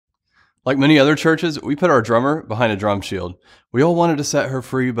Like many other churches, we put our drummer behind a drum shield. We all wanted to set her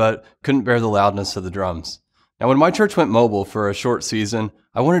free, but couldn't bear the loudness of the drums. Now, when my church went mobile for a short season,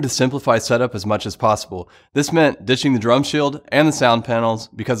 I wanted to simplify setup as much as possible. This meant ditching the drum shield and the sound panels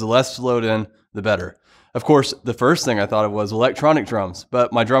because the less to load in, the better. Of course, the first thing I thought of was electronic drums,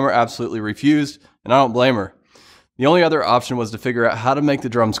 but my drummer absolutely refused, and I don't blame her. The only other option was to figure out how to make the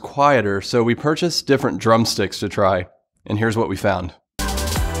drums quieter, so we purchased different drumsticks to try, and here's what we found.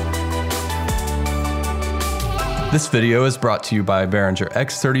 This video is brought to you by Behringer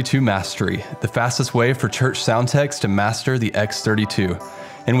X32 Mastery, the fastest way for church sound techs to master the X32.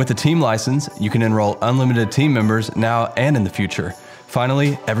 And with the team license, you can enroll unlimited team members now and in the future.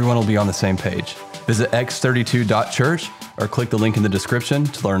 Finally, everyone will be on the same page. Visit x32.church or click the link in the description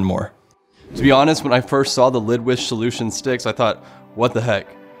to learn more. To be honest, when I first saw the Lidwish solution sticks, I thought, what the heck?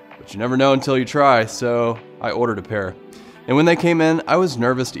 But you never know until you try, so I ordered a pair. And when they came in, I was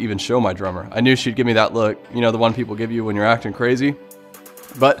nervous to even show my drummer. I knew she'd give me that look, you know, the one people give you when you're acting crazy.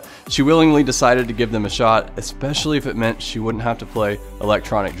 But she willingly decided to give them a shot, especially if it meant she wouldn't have to play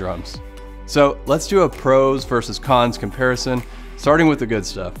electronic drums. So let's do a pros versus cons comparison, starting with the good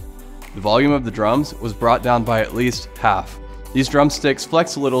stuff. The volume of the drums was brought down by at least half. These drumsticks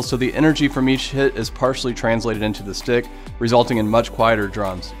flex a little, so the energy from each hit is partially translated into the stick, resulting in much quieter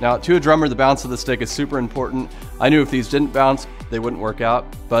drums. Now, to a drummer, the bounce of the stick is super important. I knew if these didn't bounce, they wouldn't work out,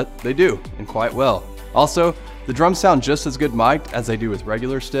 but they do, and quite well. Also, the drums sound just as good mic'd as they do with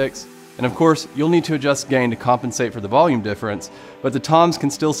regular sticks. And of course, you'll need to adjust gain to compensate for the volume difference, but the toms can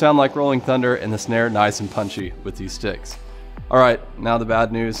still sound like rolling thunder and the snare nice and punchy with these sticks. All right, now the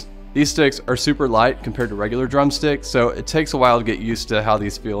bad news. These sticks are super light compared to regular drumsticks, so it takes a while to get used to how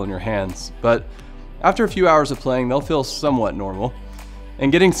these feel in your hands. But after a few hours of playing, they'll feel somewhat normal.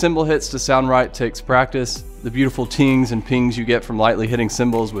 And getting cymbal hits to sound right takes practice. The beautiful tings and pings you get from lightly hitting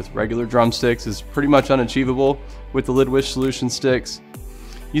cymbals with regular drumsticks is pretty much unachievable with the Lidwish solution sticks.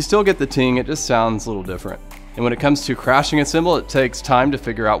 You still get the ting, it just sounds a little different. And when it comes to crashing a cymbal, it takes time to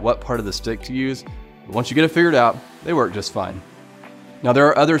figure out what part of the stick to use. But once you get it figured out, they work just fine. Now, there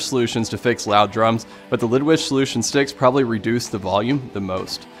are other solutions to fix loud drums, but the Lidwish solution sticks probably reduce the volume the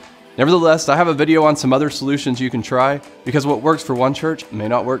most. Nevertheless, I have a video on some other solutions you can try, because what works for one church may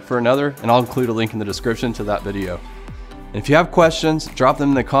not work for another, and I'll include a link in the description to that video. And if you have questions, drop them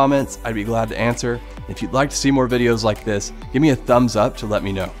in the comments, I'd be glad to answer. If you'd like to see more videos like this, give me a thumbs up to let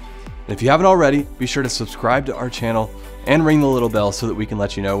me know. And if you haven't already, be sure to subscribe to our channel and ring the little bell so that we can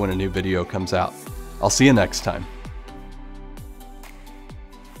let you know when a new video comes out. I'll see you next time.